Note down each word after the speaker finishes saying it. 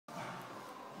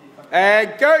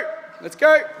And go. Let's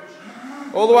go.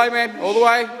 All the way, man. All the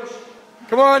way.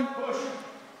 Come on.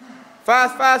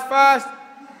 Fast, fast, fast.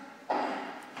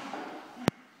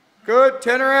 Good.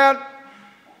 Turn around.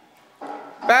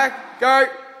 Back. Go.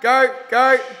 Go.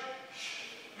 Go.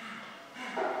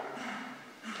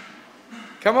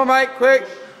 Come on, mate. Quick.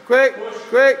 Quick.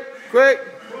 Quick. Quick.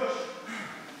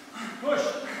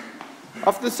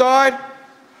 Off the side.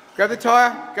 Grab the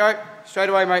tyre. Go. Straight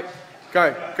away, mate.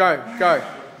 Go. Go. Go.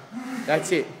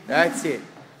 That's it. That's it.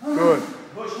 Good.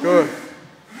 Good.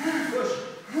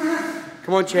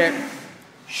 Come on, champ.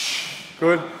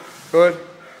 Good. Good.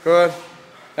 Good.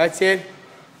 That's it.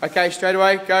 Okay, straight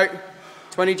away. Go.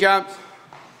 20 jumps.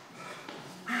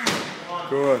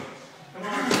 Good.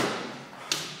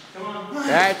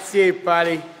 That's it,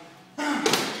 buddy.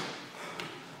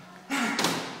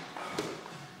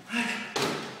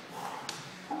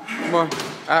 Come on.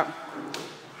 Up.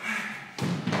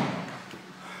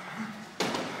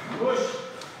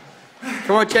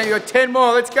 Come on, champ. You got 10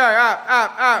 more. Let's go. Up,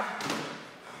 up, up.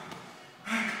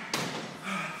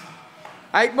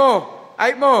 8 more.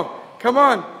 8 more. Come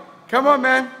on. Come on,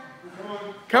 man.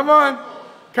 Come on.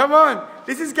 Come on.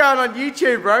 This is going on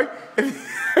YouTube, bro.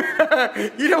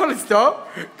 You don't want to stop.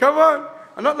 Come on.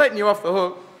 I'm not letting you off the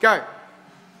hook. Go.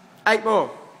 8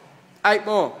 more. 8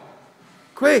 more.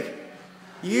 Quick.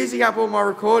 You're using up all my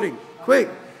recording. Quick.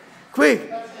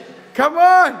 Quick. Come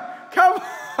on. Come on.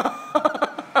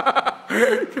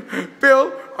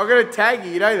 Bill, I'm going to tag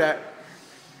you. You know that.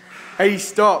 Hey, he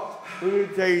stopped. We're going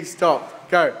to tell you he stopped.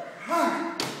 Go.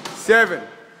 7,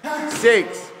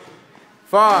 6,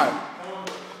 5,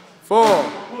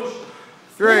 4,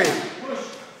 3,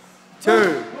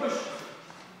 2,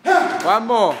 1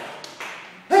 more.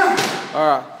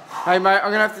 Alright. Hey mate,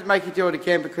 I'm going to have to make you do it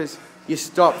again because you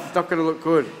stopped. It's not going to look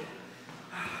good.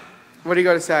 What do you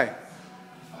got to say?